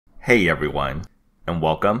Hey everyone, and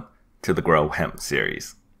welcome to the Grow Hemp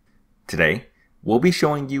series. Today, we'll be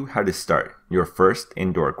showing you how to start your first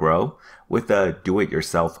indoor grow with a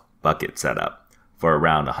do-it-yourself bucket setup for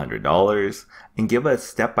around $100 and give a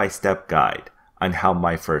step-by-step guide on how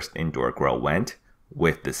my first indoor grow went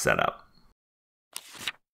with this setup.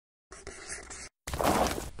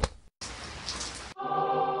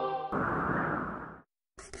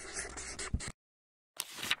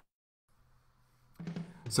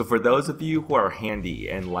 So for those of you who are handy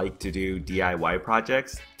and like to do DIY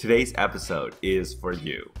projects, today's episode is for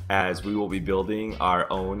you, as we will be building our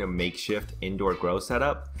own makeshift indoor grow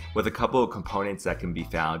setup with a couple of components that can be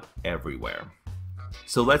found everywhere.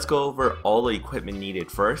 So let's go over all the equipment needed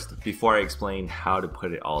first before I explain how to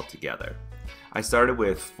put it all together. I started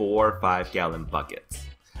with 4 5-gallon buckets.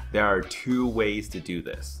 There are 2 ways to do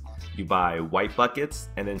this. You buy white buckets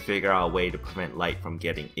and then figure out a way to prevent light from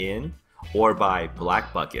getting in, or buy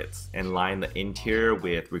black buckets and line the interior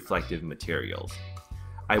with reflective materials.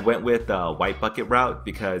 I went with the white bucket route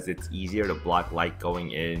because it's easier to block light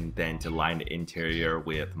going in than to line the interior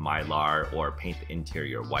with mylar or paint the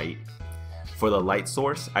interior white. For the light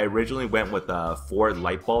source, I originally went with a 4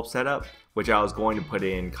 light bulb setup, which I was going to put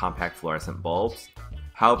in compact fluorescent bulbs.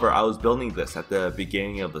 However, I was building this at the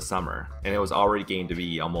beginning of the summer, and it was already getting to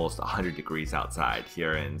be almost 100 degrees outside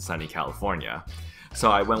here in sunny California. So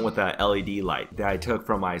I went with a LED light that I took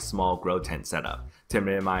from my small grow tent setup to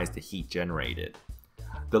minimize the heat generated.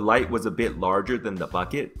 The light was a bit larger than the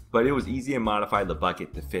bucket, but it was easy to modify the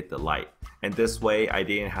bucket to fit the light, and this way I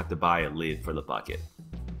didn't have to buy a lid for the bucket.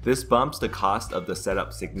 This bumps the cost of the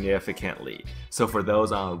setup significantly, so for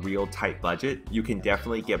those on a real tight budget, you can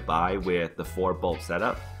definitely get by with the 4 bulb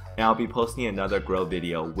setup, and I'll be posting another grow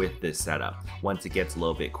video with this setup once it gets a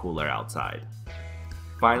little bit cooler outside.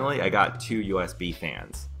 Finally, I got 2 USB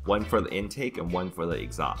fans, one for the intake and one for the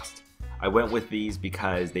exhaust. I went with these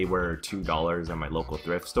because they were $2 at my local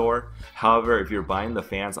thrift store. However, if you're buying the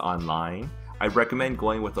fans online, I recommend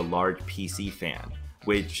going with a large PC fan,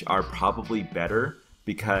 which are probably better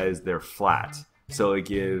because they're flat, so it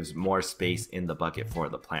gives more space in the bucket for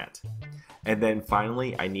the plant. And then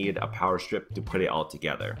finally, I needed a power strip to put it all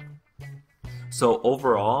together. So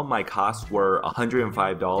overall, my costs were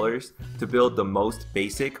 $105 to build the most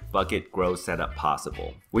basic bucket grow setup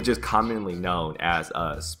possible, which is commonly known as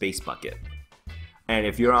a space bucket. And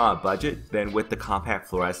if you're on a budget, then with the compact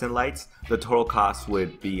fluorescent lights, the total cost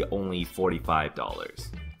would be only $45.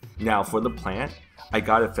 Now for the plant, I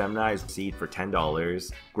got a feminized seed for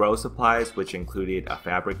 $10, grow supplies which included a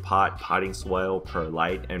fabric pot, potting soil,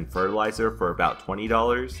 perlite, and fertilizer for about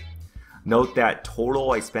 $20. Note that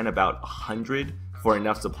total I spent about $100 for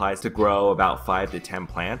enough supplies to grow about 5 to 10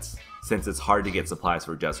 plants, since it's hard to get supplies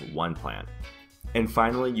for just one plant. And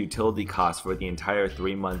finally, utility costs for the entire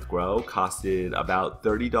 3-month grow costed about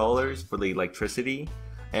 $30 for the electricity,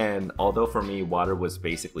 and although for me water was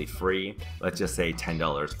basically free, let's just say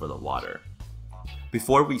 $10 for the water.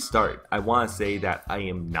 Before we start, I want to say that I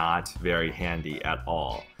am not very handy at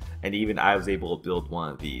all, and even I was able to build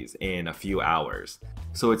one of these in a few hours.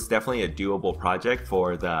 So it's definitely a doable project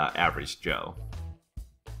for the average Joe.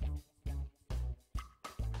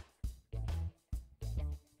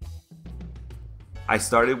 I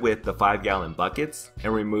started with the 5-gallon buckets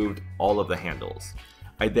and removed all of the handles.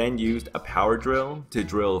 I then used a power drill to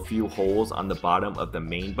drill a few holes on the bottom of the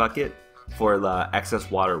main bucket for the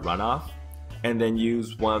excess water runoff, and then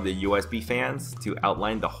used one of the USB fans to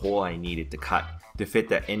outline the hole I needed to cut to fit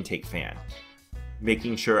the intake fan,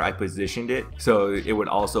 making sure I positioned it so it would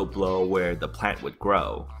also blow where the plant would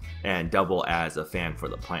grow and double as a fan for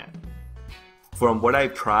the plant. From what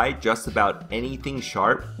I've tried, just about anything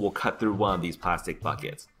sharp will cut through one of these plastic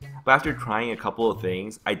buckets. But after trying a couple of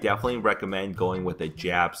things, I definitely recommend going with a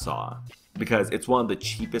jab saw because it's one of the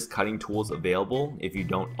cheapest cutting tools available if you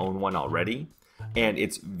don't own one already, and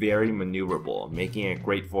it's very maneuverable, making it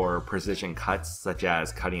great for precision cuts such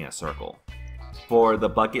as cutting a circle. For the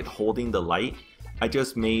bucket holding the light, I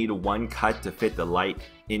just made one cut to fit the light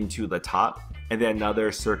into the top, and then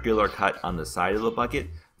another circular cut on the side of the bucket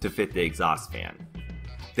to fit the exhaust fan.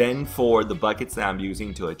 Then for the buckets that I'm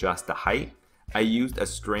using to adjust the height, I used a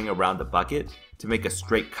string around the bucket to make a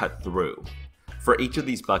straight cut through. For each of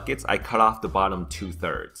these buckets, I cut off the bottom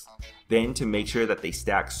 2/3. Then to make sure that they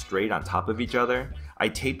stack straight on top of each other, I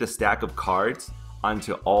taped a stack of cards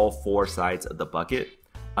onto all 4 sides of the bucket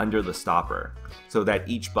under the stopper, so that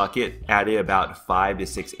each bucket added about 5 to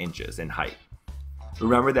 6 inches in height.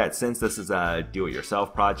 Remember that since this is a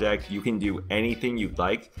do-it-yourself project, you can do anything you'd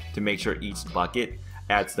like to make sure each bucket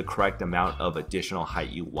adds the correct amount of additional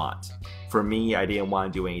height you want. For me, I didn't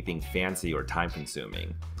want to do anything fancy or time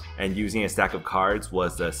consuming, and using a stack of cards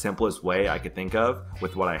was the simplest way I could think of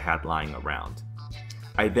with what I had lying around.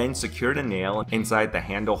 I then secured a nail inside the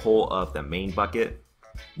handle hole of the main bucket,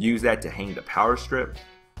 used that to hang the power strip,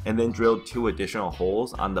 and then drilled 2 additional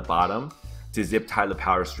holes on the bottom to zip tie the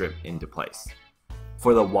power strip into place.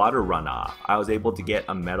 For the water runoff, I was able to get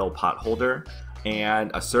a metal pot holder and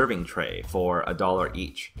a serving tray for $1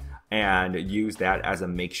 each, and use that as a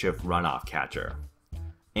makeshift runoff catcher.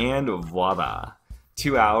 And voila!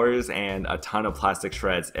 2 hours and a ton of plastic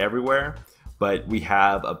shreds everywhere, but we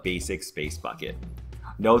have a basic space bucket.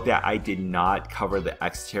 Note that I did not cover the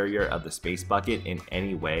exterior of the space bucket in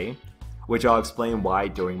any way, which I'll explain why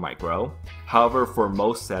during my grow. However, for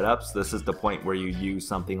most setups, this is the point where you use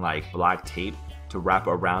something like black tape to wrap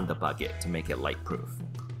around the bucket to make it light-proof.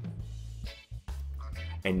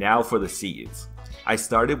 And now for the seeds. I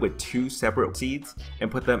started with 2 separate seeds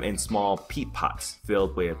and put them in small peat pots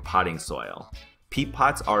filled with potting soil. Peat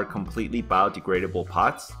pots are completely biodegradable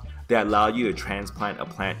pots that allow you to transplant a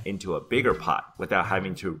plant into a bigger pot without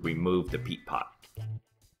having to remove the peat pot.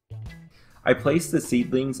 I placed the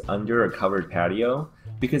seedlings under a covered patio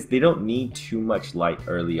because they don't need too much light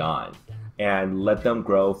early on, and let them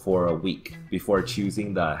grow for a week before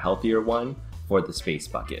choosing the healthier one for the space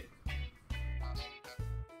bucket.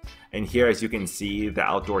 And here, as you can see, the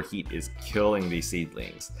outdoor heat is killing these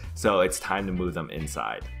seedlings, so it's time to move them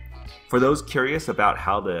inside. For those curious about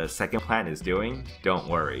how the second plant is doing, don't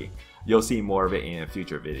worry. You'll see more of it in a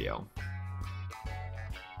future video.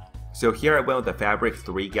 So here I went with a fabric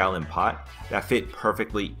 3-gallon pot that fit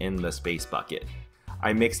perfectly in the space bucket.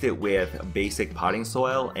 I mixed it with basic potting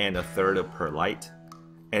soil and 1/3 of perlite,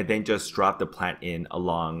 and then just dropped the plant in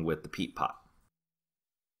along with the peat pot.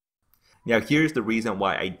 Now here's the reason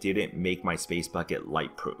why I didn't make my space bucket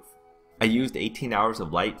light proof. I used 18 hours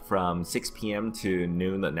of light from 6 p.m. to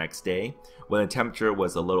noon the next day when the temperature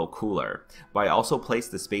was a little cooler, but I also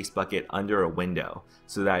placed the space bucket under a window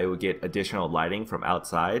so that it would get additional lighting from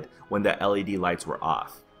outside when the LED lights were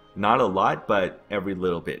off. Not a lot, but every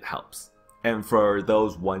little bit helps. And for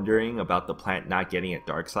those wondering about the plant not getting a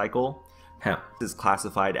dark cycle, hemp is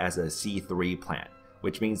classified as a C3 plant,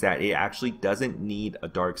 which means that it actually doesn't need a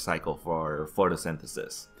dark cycle for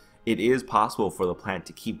photosynthesis. It is possible for the plant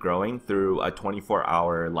to keep growing through a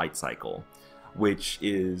 24-hour light cycle, which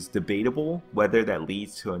is debatable whether that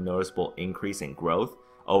leads to a noticeable increase in growth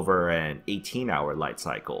over an 18-hour light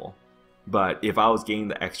cycle. But if I was getting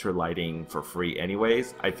the extra lighting for free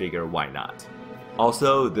anyways, I figure why not.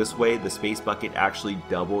 Also, this way the space bucket actually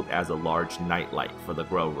doubled as a large nightlight for the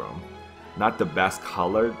grow room. Not the best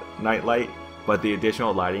colored nightlight, but the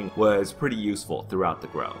additional lighting was pretty useful throughout the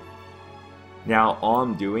grow. Now all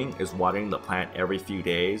I'm doing is watering the plant every few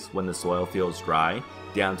days when the soil feels dry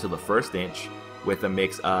down to the 1st inch with a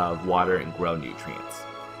mix of water and grow nutrients.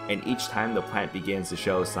 And each time the plant begins to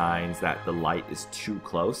show signs that the light is too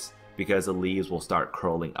close because the leaves will start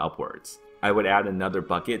curling upwards, I would add another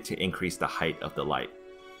bucket to increase the height of the light.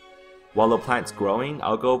 While the plant's growing,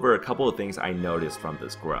 I'll go over a couple of things I noticed from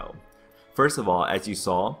this grow. First of all, as you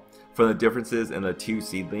saw, from the differences in the 2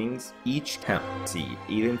 seedlings, each hemp seed,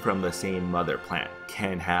 even from the same mother plant,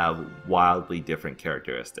 can have wildly different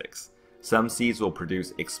characteristics. Some seeds will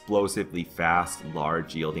produce explosively fast,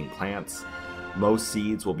 large yielding plants. Most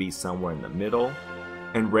seeds will be somewhere in the middle.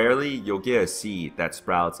 And rarely you'll get a seed that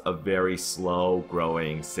sprouts a very slow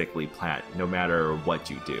growing, sickly plant no matter what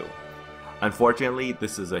you do. Unfortunately,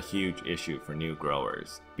 this is a huge issue for new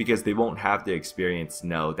growers because they won't have the experience to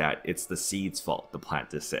know that it's the seed's fault the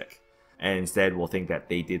plant is sick, and instead will think that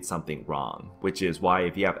they did something wrong, which is why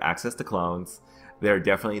if you have access to clones, they're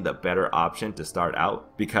definitely the better option to start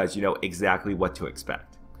out because you know exactly what to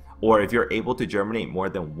expect. Or if you're able to germinate more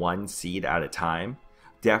than 1 seed at a time,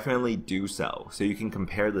 definitely do so you can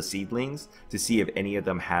compare the seedlings to see if any of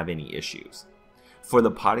them have any issues. For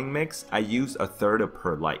the potting mix, I used 1/3 of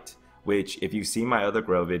perlite, which if you've seen my other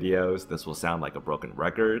grow videos, this will sound like a broken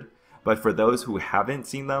record, but for those who haven't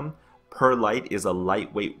seen them, perlite is a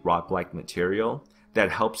lightweight rock-like material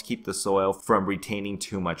that helps keep the soil from retaining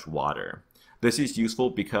too much water. This is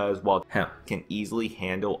useful because while hemp can easily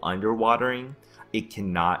handle underwatering, it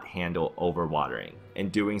cannot handle overwatering,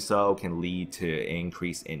 and doing so can lead to an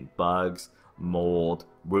increase in bugs, mold,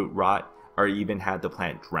 root rot, or even have the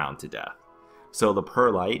plant drown to death. So the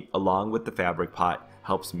perlite, along with the fabric pot,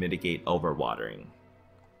 helps mitigate overwatering.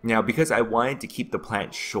 Now, because I wanted to keep the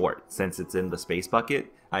plant short since it's in the space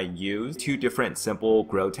bucket, I used 2 different simple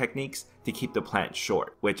grow techniques to keep the plant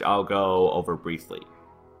short, which I'll go over briefly.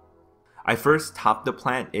 I first topped the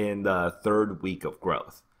plant in the 3rd week of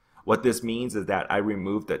growth. What this means is that I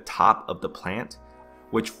removed the top of the plant,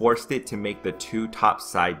 which forced it to make the 2 top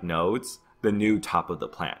side nodes the new top of the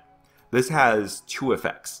plant. This has 2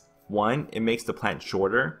 effects. One, it makes the plant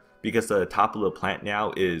shorter because the top of the plant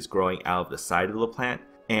now is growing out of the side of the plant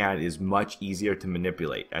and is much easier to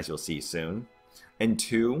manipulate, as you'll see soon. And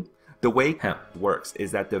 2, the way hemp works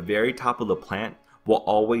is that the very top of the plant will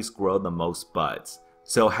always grow the most buds.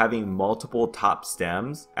 So having multiple top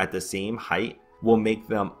stems at the same height will make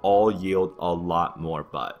them all yield a lot more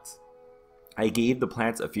buds. I gave the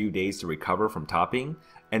plants a few days to recover from topping,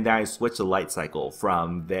 and then I switched the light cycle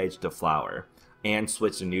from veg to flower, and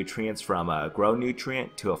switched the nutrients from a grow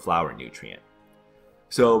nutrient to a flower nutrient.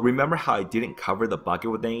 So remember how I didn't cover the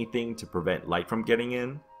bucket with anything to prevent light from getting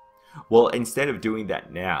in? Well, instead of doing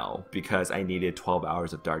that now, because I needed 12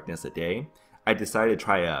 hours of darkness a day, I decided to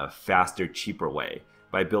try a faster, cheaper way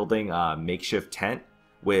by building a makeshift tent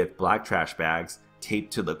with black trash bags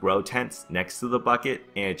taped to the grow tents next to the bucket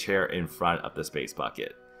and a chair in front of the space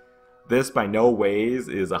bucket. This by no ways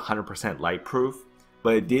is 100% light proof,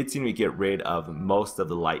 but it did seem to get rid of most of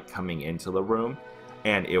the light coming into the room,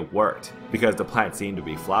 and it worked because the plant seemed to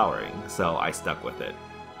be flowering, so I stuck with it.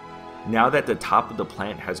 Now that the top of the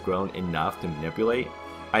plant has grown enough to manipulate,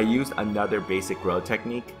 I used another basic grow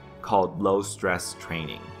technique called low stress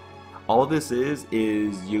training. All this is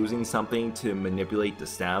using something to manipulate the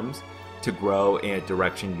stems to grow in a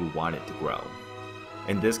direction you want it to grow.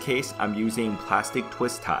 In this case, I'm using plastic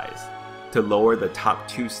twist ties to lower the top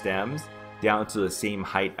 2 stems down to the same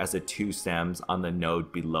height as the 2 stems on the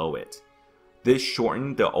node below it. This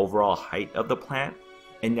shortened the overall height of the plant,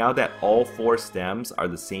 and now that all 4 stems are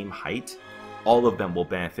the same height, all of them will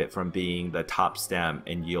benefit from being the top stem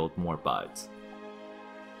and yield more buds.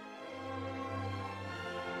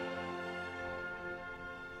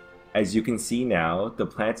 As you can see now, the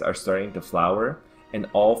plants are starting to flower, and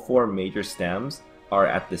all 4 major stems are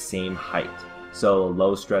at the same height, so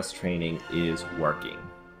low stress training is working.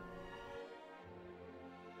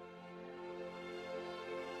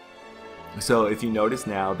 So if you notice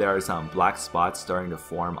now, there are some black spots starting to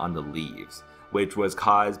form on the leaves, which was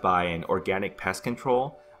caused by an organic pest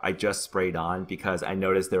control I just sprayed on because I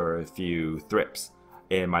noticed there were a few thrips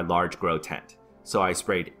in my large grow tent, so I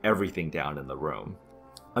sprayed everything down in the room.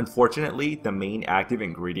 Unfortunately, the main active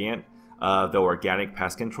ingredient of the organic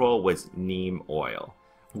pest control was neem oil,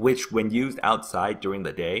 which when used outside during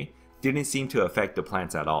the day didn't seem to affect the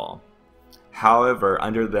plants at all. However,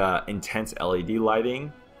 under the intense LED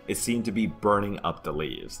lighting, it seemed to be burning up the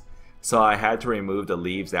leaves. So I had to remove the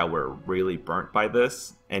leaves that were really burnt by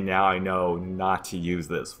this, and now I know not to use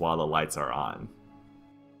this while the lights are on.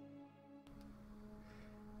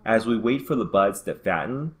 As we wait for the buds to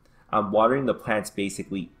fatten, I'm watering the plants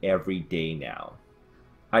basically every day now.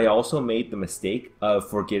 I also made the mistake of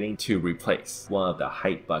forgetting to replace one of the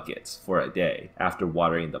height buckets for a day after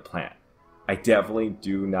watering the plant. I definitely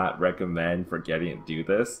do not recommend forgetting to do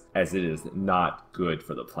this, as it is not good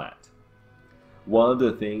for the plant. One of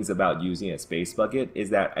the things about using a space bucket is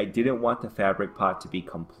that I didn't want the fabric pot to be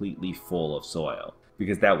completely full of soil,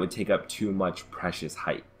 because that would take up too much precious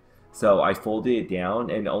height. So I folded it down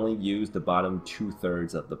and only used the bottom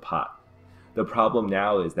 2/3 of the pot. The problem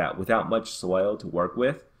now is that without much soil to work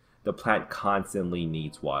with, the plant constantly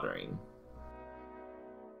needs watering.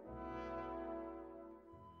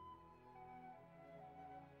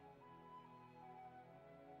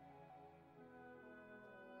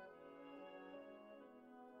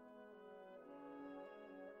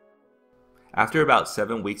 After about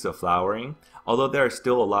 7 weeks of flowering, although there are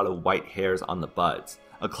still a lot of white hairs on the buds,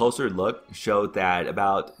 a closer look showed that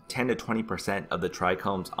about 10 to 20% of the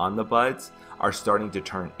trichomes on the buds are starting to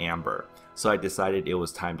turn amber, so I decided it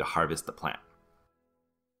was time to harvest the plant.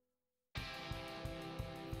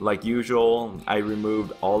 Like usual, I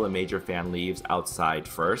removed all the major fan leaves outside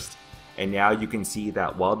first, and now you can see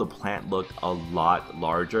that while the plant looked a lot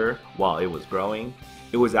larger while it was growing,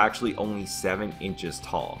 it was actually only 7 inches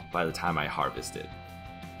tall by the time I harvested,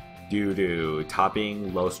 due to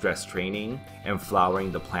topping, low stress training, and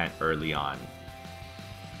flowering the plant early on.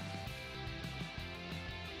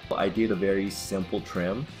 I did a very simple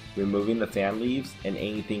trim, removing the fan leaves and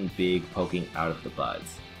anything big poking out of the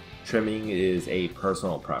buds. Trimming is a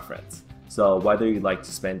personal preference, so whether you like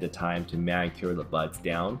to spend the time to manicure the buds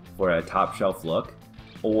down for a top shelf look,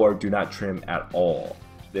 or do not trim at all,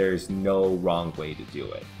 there's no wrong way to do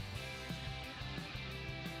it.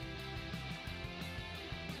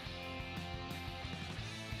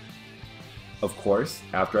 Of course,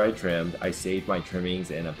 after I trimmed, I saved my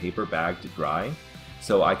trimmings in a paper bag to dry,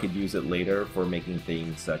 so I could use it later for making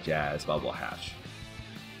things such as bubble hash.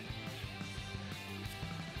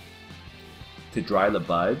 To dry the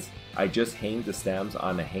buds, I just hanged the stems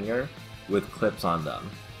on a hanger with clips on them,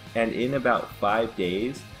 and in about 5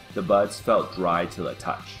 days, the buds felt dry to the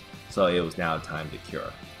touch, so it was now time to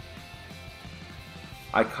cure.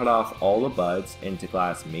 I cut off all the buds into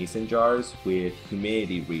glass mason jars with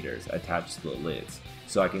humidity readers attached to the lids,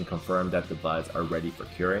 so I can confirm that the buds are ready for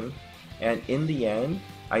curing. And in the end,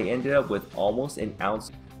 I ended up with almost an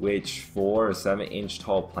ounce, which for a 7-inch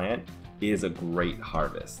tall plant is a great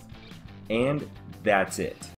harvest. And that's it.